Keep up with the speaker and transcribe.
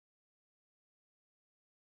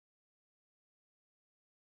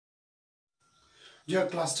Dear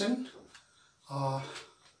class 10,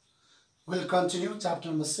 we'll continue chapter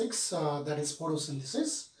number 6, that is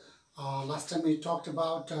photosynthesis. Last time we talked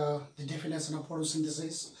about the definition of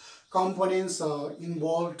photosynthesis, components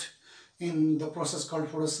involved in the process called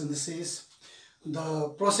photosynthesis. The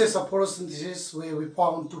process of photosynthesis, where we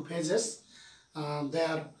found two phases. They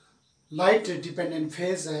are light dependent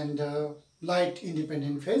phase and light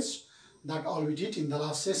independent phase. That all we did in the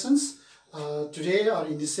last sessions. Today or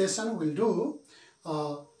in this session we'll do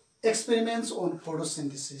experiments on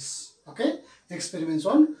photosynthesis. Okay, experiments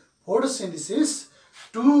on photosynthesis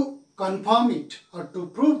to confirm it or to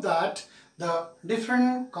prove that the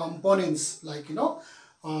different components like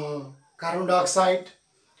carbon dioxide,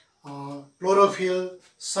 chlorophyll,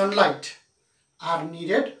 sunlight are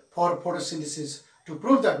needed for photosynthesis. To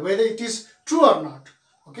prove that whether it is true or not.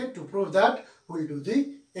 Okay, to prove that we'll do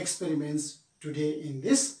the experiments today in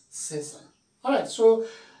this session. Alright, so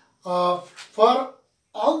for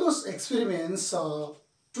all those experiments,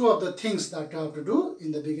 two of the things that you have to do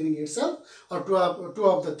in the beginning itself, or two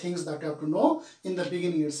of the things that you have to know in the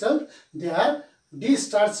beginning itself, they are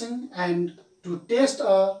de-starching and to test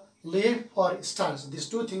a leaf for starch. These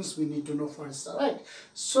two things we need to know first. Alright,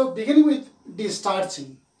 so beginning with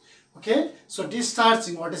de-starching. Okay, so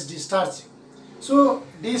de-starching, what is de-starching? So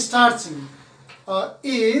de-starching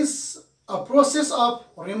is a process of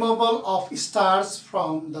removal of starch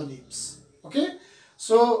from the leaves. Okay,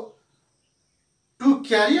 so to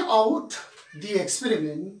carry out the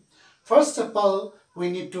experiment, first of all we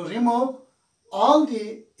need to remove all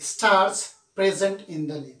the starch present in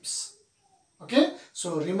the leaves. Okay,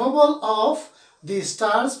 so removal of the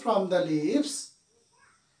starch from the leaves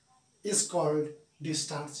is called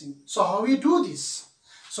de-starching. So how we do this?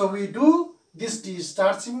 So we do this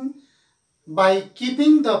de-starching by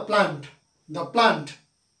keeping the plant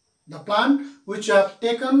which you have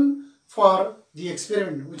taken for the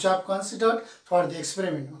experiment, which I have considered for the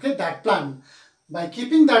experiment. Okay, that plant, by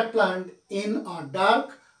keeping that plant in a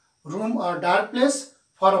dark room or dark place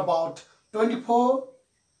for about 24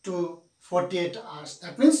 to 48 hours.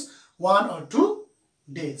 That means 1 or 2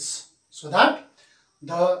 days, so that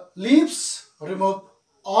the leaves remove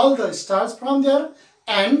all the starch from there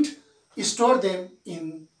and store them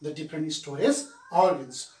in the different storage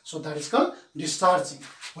organs. So that is called de-starching,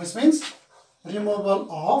 which means removal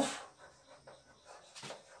of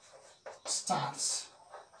starch.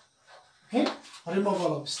 Okay,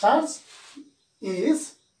 removal of starch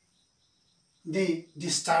is the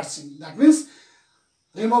de-starching. That means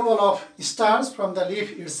removal of starch from the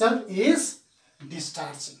leaf itself is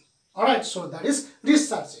de-starching. Alright, so that is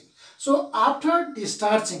de-starching. So after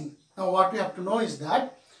de-starching, now what we have to know is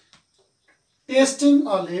that testing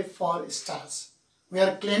a leaf for starch. We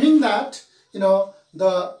are claiming that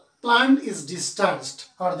the plant is discharged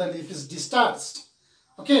or the leaf is discharged.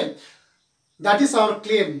 Okay, that is our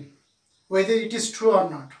claim, whether it is true or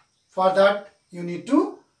not. For that you need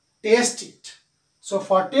to test it. So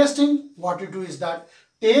for testing, what you do is that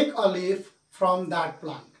take a leaf from that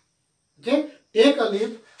plant. Okay, take a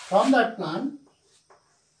leaf from that plant,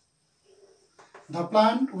 the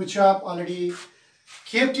plant which you have already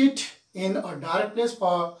kept it in a dark place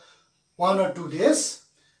for 1 or 2 days.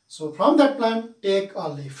 So from that plant, take a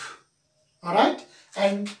leaf. Alright,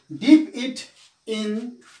 and dip it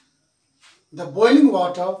in the boiling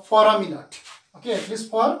water for a minute. Okay, at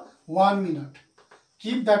least for 1 minute.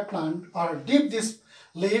 Keep that plant or dip this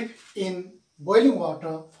leaf in boiling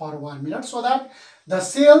water for 1 minute so that the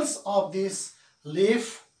cells of this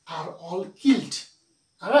leaf are all killed.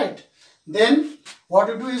 Alright, then what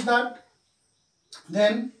you do is that,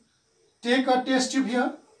 then take a test tube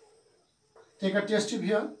here. Take a test tube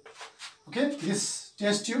here. Okay, this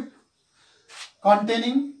test tube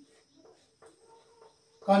containing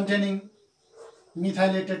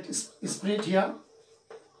methylated spirit here.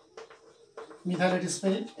 Methylated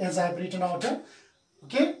spirit, as I have written out here.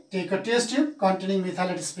 Okay, take a test tube containing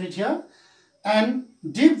methylated spirit here and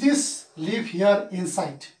dip this leaf here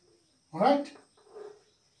inside. Alright,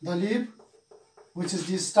 the leaf which is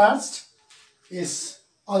discharged is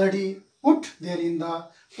already put there in the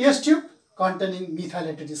test tube containing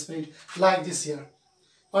methylated spirit like this here.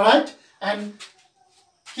 Alright, and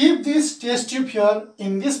keep this test tube here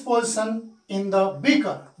in this position in the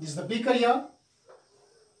beaker. This is the beaker here.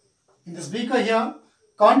 In this beaker here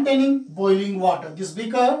containing boiling water. This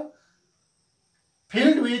beaker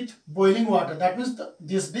filled with boiling water. That means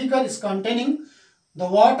this beaker is containing the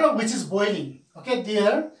water which is boiling. Okay,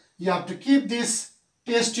 there you have to keep this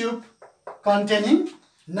test tube containing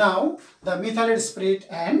now the methylated spirit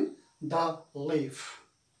and the leaf.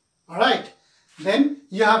 Alright, then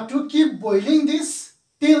you have to keep boiling this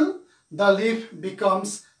till the leaf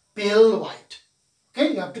becomes pale white.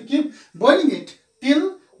 Okay, you have to keep boiling it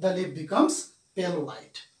till the leaf becomes pale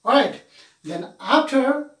white. Alright, then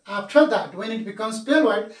after that, when it becomes pale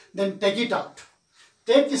white, then take it out.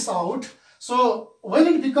 Take this out. So when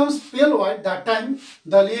it becomes pale white, that time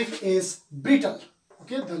the leaf is brittle.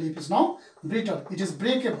 Okay, the leaf is now brittle. It is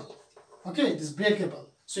breakable. Okay, it is breakable.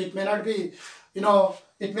 So it may not be,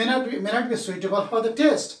 it may not be suitable for the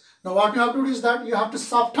taste. Now what you have to do is that you have to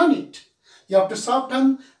soften it. You have to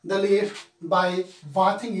soften the leaf by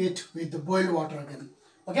bathing it with the boiled water again.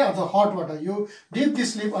 Okay, or the hot water. You dip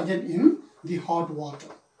this leaf again in the hot water.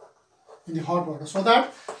 So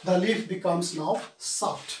that the leaf becomes now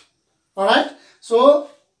soft. Alright, so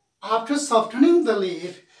after softening the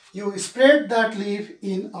leaf, you spread that leaf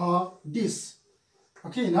in a dish.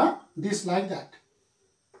 Okay, in a dish like that.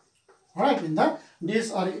 Alright, in the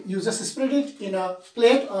dish, or you just spread it in a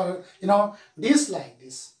plate or dish like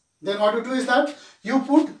this. Then what you do is that you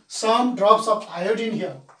put some drops of iodine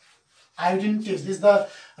here. Iodine test. This is the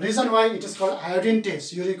reason why it is called iodine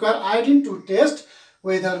test. You require iodine to test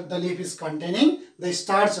whether the leaf is containing the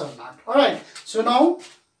starch or not. Alright, so now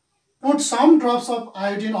put some drops of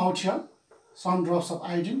iodine out here. Some drops of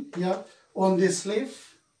iodine here on this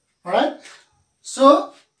leaf. Alright,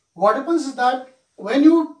 so what happens is that when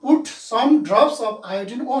you put some drops of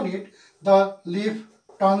iodine on it, the leaf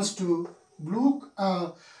turns to brown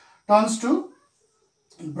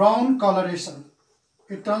coloration.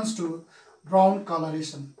 It turns to brown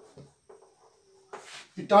coloration.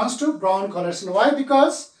 Why?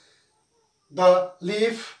 Because the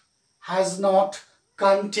leaf has not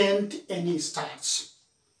contained any starch.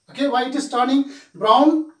 Okay, why it is turning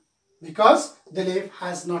brown? Because the leaf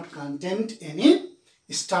has not contained any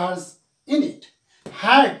starch in it.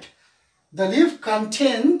 Had the leaf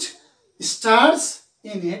contained starch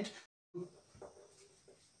in it,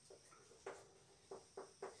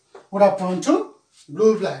 would have turned to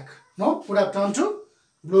blue-black. No, would have turned to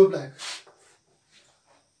blue-black.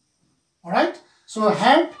 Alright, so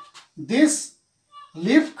had this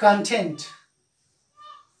leaf contained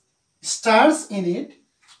starch in it,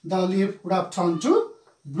 the leaf would have turned to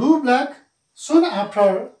blue-black soon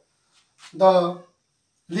after the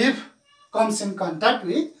leaf comes in contact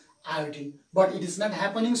with iodine. But it is not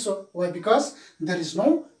happening. So why? Because there is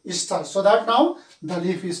no starch. So that now the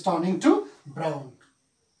leaf is turning to brown.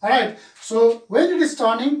 Alright, so when it is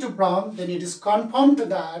turning to brown, then it is confirmed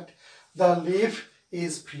that the leaf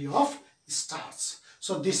is free of starch.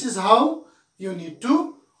 So this is how you need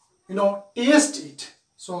to taste it.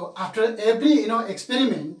 So after every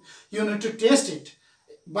experiment, you need to taste it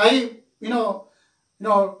by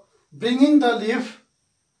bringing the leaf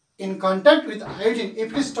in contact with iodine.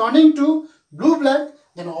 If it is turning to blue-black,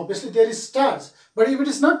 then obviously there is starch. But if it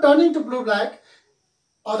is not turning to blue-black,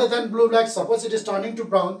 other than blue-black, suppose it is turning to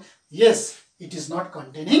brown, yes, it is not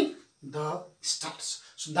containing the starch.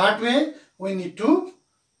 So that way, we need to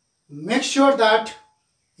make sure that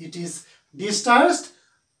it is discharged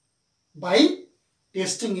by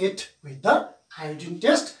testing it with the iodine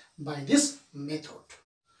test by this method.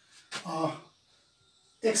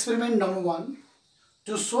 Experiment number 1,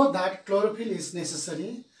 to show that chlorophyll is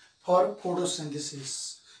necessary for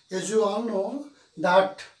photosynthesis. As you all know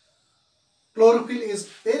that chlorophyll is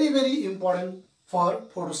very, very important for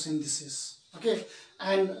photosynthesis. Okay,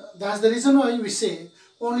 and that's the reason why we say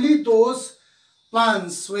only those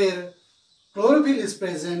plants where chlorophyll is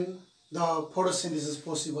present, the photosynthesis is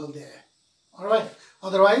possible there. Alright,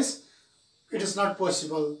 otherwise it is not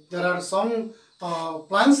possible. There are some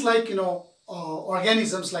plants like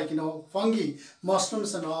organisms like fungi,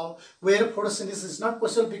 mushrooms and all, where photosynthesis is not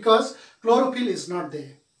possible because chlorophyll is not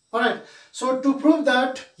there. Alright, so to prove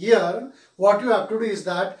that here, what you have to do is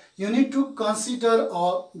that you need to consider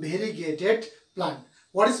a variegated plant.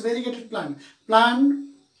 What is variegated plant? Plant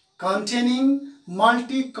containing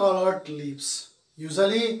multicolored leaves.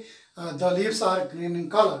 Usually the leaves are green in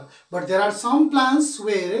color, but there are some plants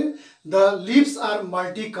where the leaves are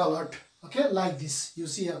multicolored. Okay, like this you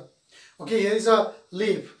see here. Okay, here is a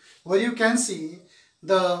leaf where you can see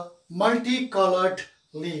the multicolored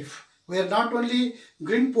leaf, where not only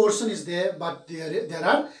green portion is there, but there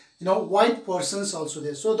are white portions also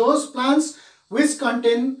there. So those plants which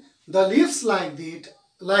contain the leaves like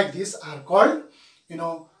this are called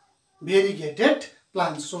variegated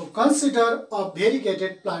plants. So consider a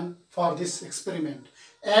variegated plant for this experiment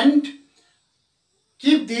and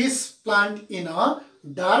keep this plant in a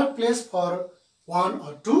dark place for 1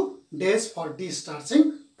 or 2 days for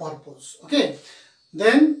destarching purpose. Okay,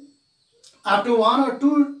 then after 1 or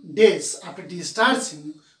 2 days after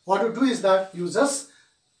destarching, what you do is that you just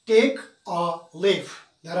take a leaf.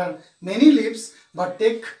 There are many leaves, but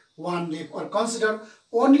take one leaf or consider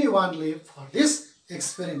only one leaf for this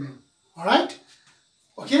experiment. Alright?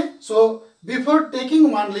 Okay, so before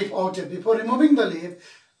taking one leaf out, before removing the leaf,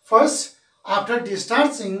 first after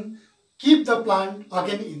discharging, keep the plant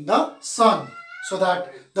again in the sun so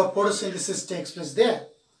that the photosynthesis takes place there.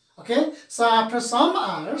 Okay, so after some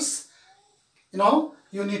hours,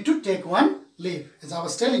 you need to take one leaf. As I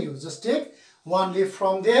was telling you, just take one leaf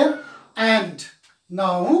from there, and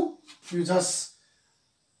now you just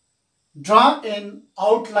draw an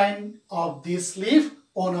outline of this leaf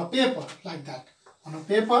on a paper like that. On a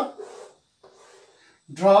paper,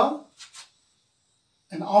 draw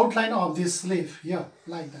an outline of this leaf here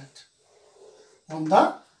like that on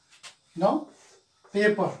the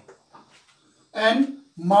paper, and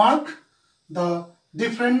mark the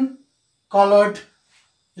different colored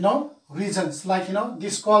regions, like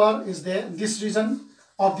this color is there, this region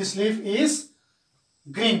of this leaf is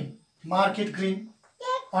green, mark it green.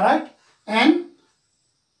 All right, and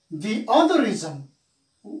the other region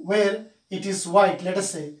where it is white, let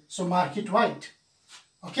us say, so mark it white.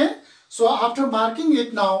 Okay, so after marking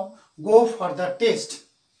it, now go for the test,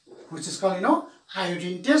 which is called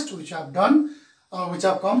iodine test, which I have done, which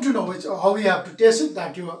I have come to know, how we have to test it,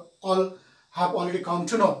 that you all have already come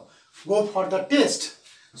to know. Go for the test.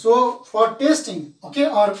 So for testing, okay,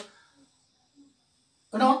 or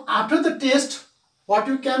after the test, what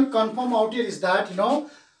you can confirm out here is that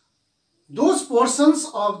those portions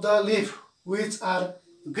of the leaf which are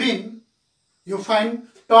green, you find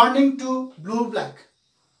turning to blue-black.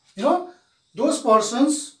 Those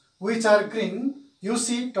portions which are green, you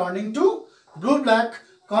see turning to blue-black,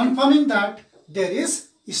 confirming that there is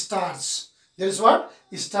starch. There is what?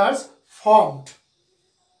 Starch formed.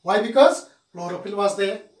 Why? Because chlorophyll was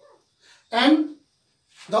there. And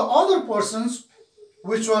the other portions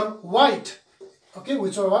which were white, okay,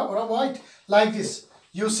 which were white like this,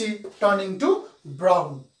 you see turning to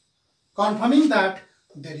brown, confirming that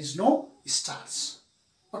there is no starch.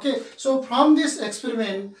 Okay, so from this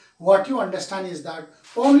experiment, what you understand is that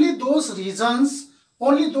only those regions,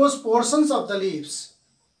 only those portions of the leaves,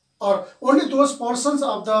 or only those portions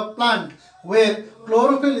of the plant where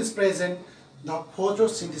chlorophyll is present, the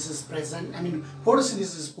photosynthesis is present.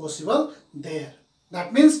 Photosynthesis is possible there.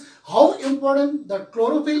 That means how important the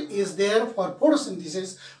chlorophyll is there for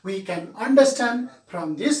photosynthesis, we can understand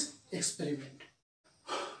from this experiment.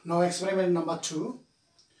 Now experiment number 2.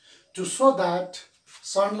 To show that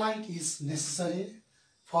sunlight is necessary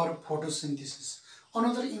for photosynthesis.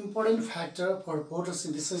 Another important factor for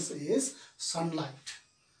photosynthesis is sunlight.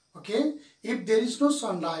 Okay, if there is no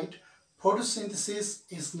sunlight, photosynthesis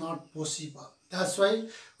is not possible. That's why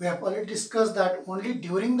we have already discussed that only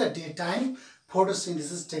during the daytime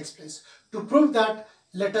photosynthesis takes place. To prove that,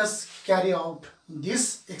 let us carry out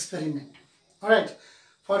this experiment. Alright,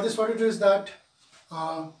 for this what you do is that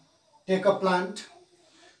take a plant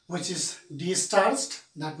which is discharged.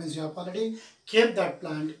 That means you have already kept that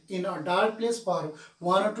plant in a dark place for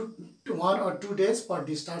 1 or 2 days for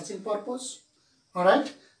discharging purpose.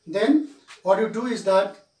 Alright, then what you do is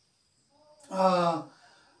that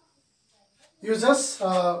you just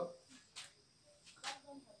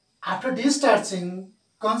after discharging,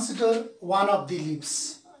 consider one of the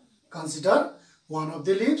leaves. Consider one of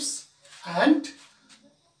the leaves and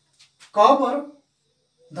cover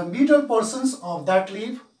the middle portions of that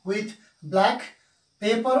leaf with black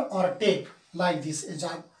paper or tape like this, as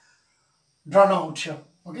I drawn out here.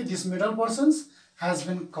 Okay, this middle portions has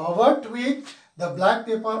been covered with the black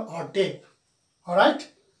paper or tape.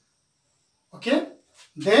 Alright, okay,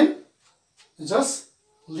 then just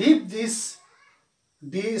leave this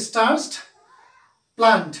discharged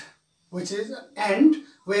plant, which is end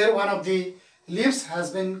where one of the leaves has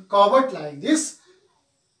been covered like this,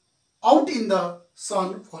 out in the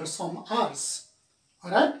sun for some hours.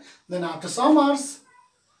 Alright, then after some hours,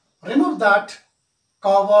 remove that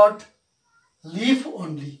covered leaf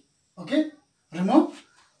only. Okay, remove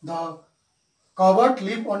the covered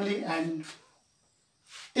leaf only and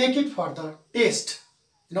take it for the taste,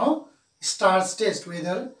 starch test,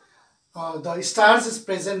 whether the starch is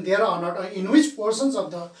present there or not, in which portions of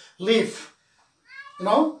the leaf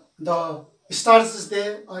the starch is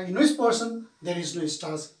there, or in which portion there is no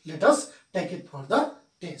starch. Let us take it for the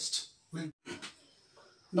taste.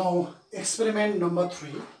 Now experiment number 3,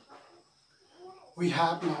 we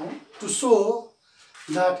have now to show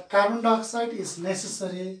that carbon dioxide is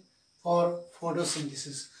necessary for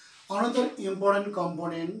photosynthesis. Another important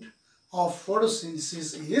component of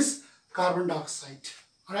photosynthesis is carbon dioxide,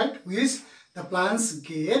 alright, which the plants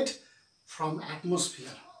get from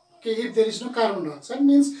atmosphere. Okay, if there is no carbon dioxide,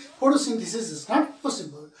 means photosynthesis is not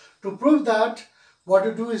possible. To prove that, what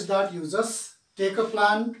you do is that you just take a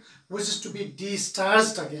plant which is to be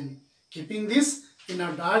de-starched again, keeping this in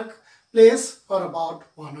a dark place for about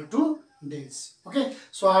 1 or 2 days. Okay,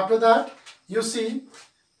 so after that, you see,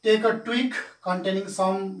 take a twig containing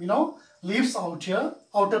some, leaves out here.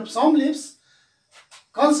 Out of some leaves,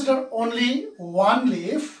 consider only one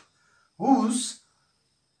leaf whose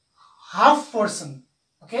half portion,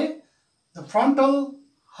 okay, the frontal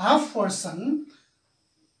half portion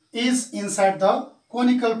is inside the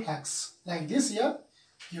conical flax, like this here.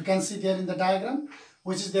 You can see there in the diagram,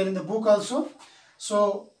 which is there in the book also.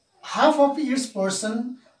 So half of its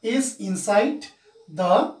portion is inside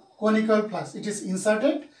the conical flax. It is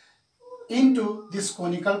inserted into this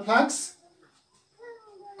conical flax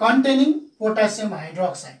containing potassium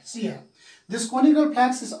hydroxide. See here, this conical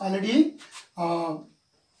flax is already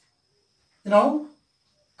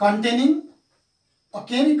containing a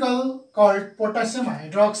chemical called potassium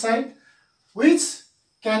hydroxide, which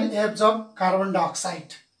can absorb carbon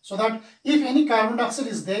dioxide. So that if any carbon dioxide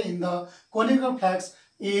is there in the conical flax,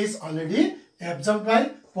 is already absorbed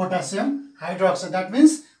by potassium hydroxide. That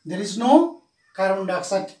means there is no carbon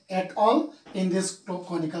dioxide at all in this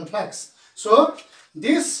conical flax. So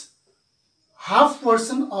this half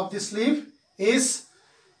portion of this leaf is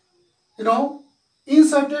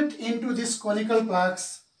inserted into this conical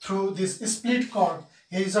flax through this split cord.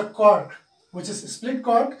 Here is a cord which is a split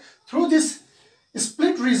cord. Through this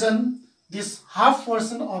split region, this half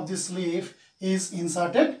portion of this leaf is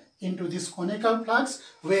inserted into this conical flax,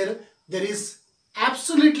 where there is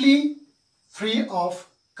absolutely free of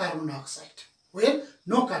carbon dioxide, where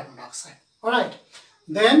no carbon dioxide. Alright,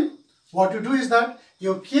 then what you do is that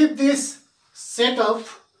you keep this set up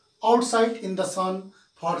outside in the sun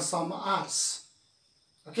for some hours.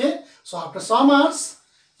 Okay, so after some hours,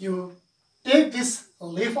 you take this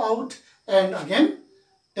leaf out and again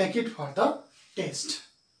take it for the taste.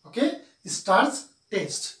 Okay, starch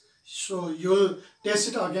taste. So you will taste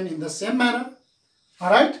it again in the same manner.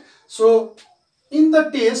 Alright, so in the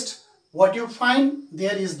taste, what you find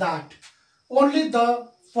there is that only the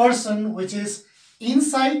portion which is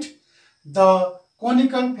inside the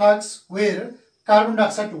conical flax where carbon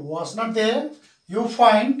dioxide was not there, you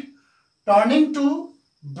find turning to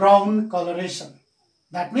brown coloration.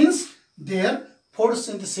 That means their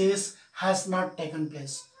photosynthesis has not taken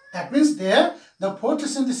place. That means there the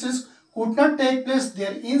photosynthesis could not take place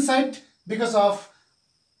there inside because of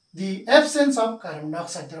the absence of carbon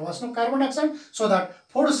dioxide. There was no carbon dioxide, so that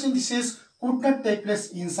photosynthesis could not take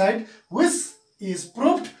place inside, which is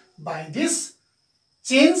proved by this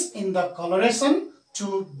change in the coloration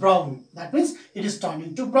to brown. That means it is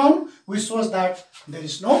turning to brown, which shows that there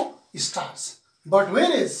is no starch. But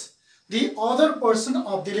where is the other portion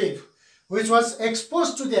of the leaf which was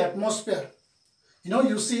exposed to the atmosphere?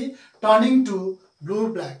 You see turning to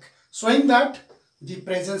blue-black, showing that the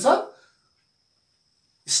presence of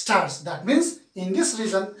starch. That means in this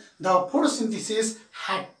region the photosynthesis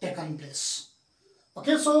had taken place.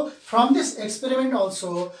 Okay, so from this experiment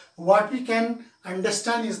also what we can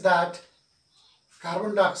understand is that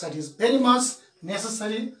carbon dioxide is very much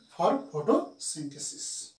necessary for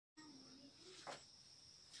photosynthesis.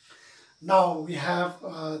 Now we have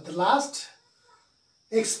the last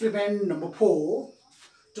experiment number 4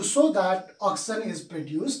 to show that oxygen is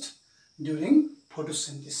produced during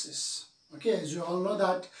photosynthesis. Okay, as you all know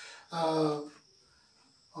that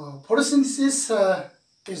photosynthesis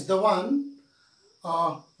is the one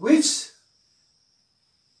which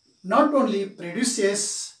not only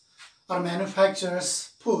produces or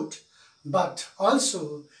manufactures food but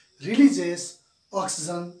also releases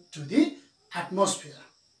oxygen to the atmosphere.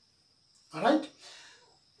 Alright,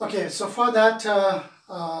 okay, so for that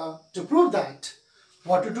to prove that,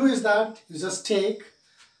 what you do is that you just take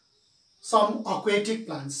some aquatic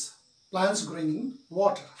plants growing in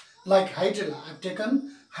water, like hydrilla. I've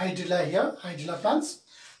taken hydrilla here, hydrilla plants.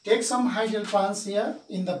 Take some hydrilla plants here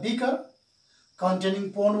in the beaker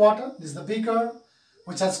containing pond water. This is the beaker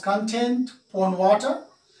which has contained pond water.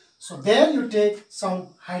 So there you take some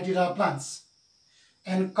hydrilla plants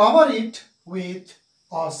and cover it with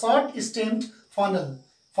a short-stemmed funnel.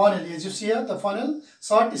 As you see here, the funnel,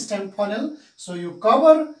 short-stemmed funnel. So you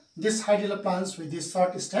cover this hydrilla plants with this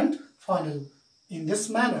short-stemmed funnel in this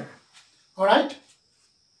manner. Alright.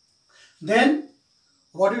 Then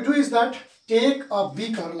what you do is that take a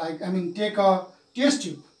beaker, take a test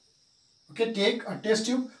tube. Okay, take a test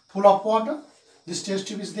tube full of water. This test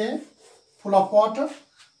tube is there, full of water.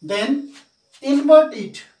 Then invert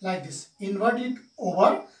it like this. Invert it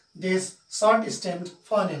over this short-stemmed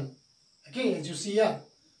funnel. Okay, as you see here,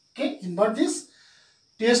 Okay, invert this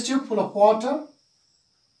test tube full of water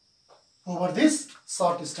over this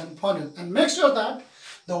short distance funnel and make sure that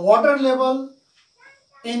the water level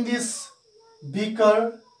in this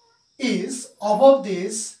beaker is above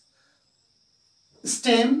this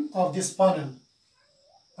stem of this funnel.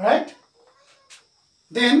 Alright?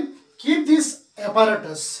 Then keep this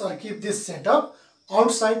apparatus or keep this setup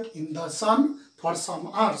outside in the sun for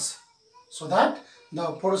some hours so that the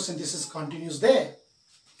photosynthesis continues there.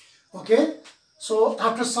 Okay, so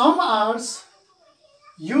after some hours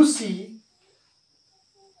you see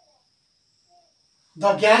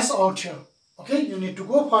the gas out here. Okay, you need to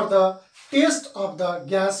go for the test of the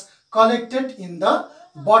gas collected in the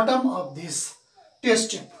bottom of this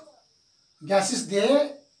test tube. Gas is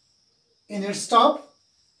there in its top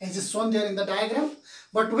as is shown there in the diagram,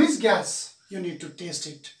 but which gas you need to test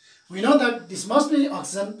it. We know that this must be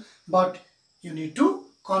oxygen, but you need to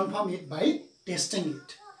confirm it by testing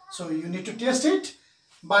it. So you need to test it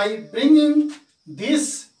by bringing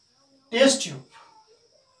this test tube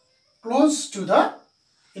close to the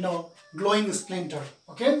glowing splinter.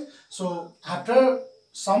 Okay, so after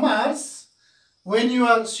some hours, when you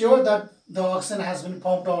are sure that the oxygen has been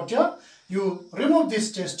pumped out here, you remove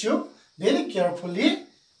this test tube very carefully.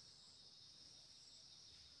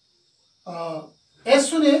 As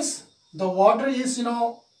soon as the water is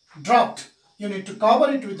dropped, you need to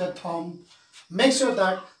cover it with the thumb. Make sure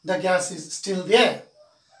that the gas is still there.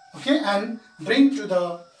 Okay, and bring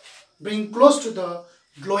close to the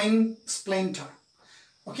glowing splinter.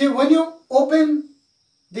 Okay, when you open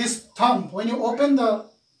this thumb, when you open the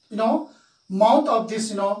mouth of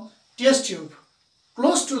this test tube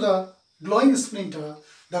close to the glowing splinter,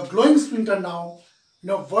 the glowing splinter now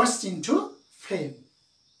bursts into flame,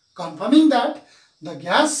 confirming that the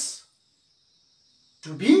gas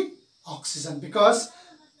to be oxygen, because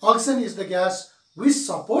oxygen is the gas which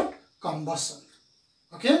support combustion.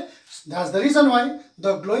 Okay, that's the reason why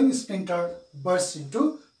the glowing splinter bursts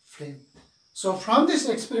into flame. So from this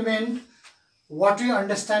experiment, what we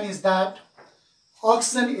understand is that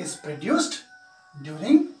oxygen is produced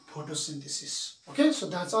during photosynthesis. Okay, so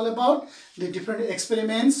that's all about the different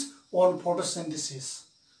experiments on photosynthesis.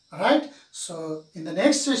 Alright, so in the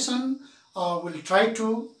next session, we'll try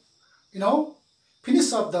to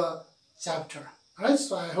finish up the chapter. Alright,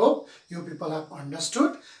 so I hope you people have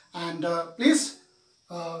understood, and please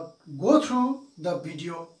go through the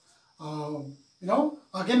video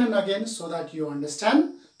again and again so that you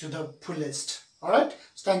understand to the fullest. Alright,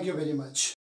 so thank you very much.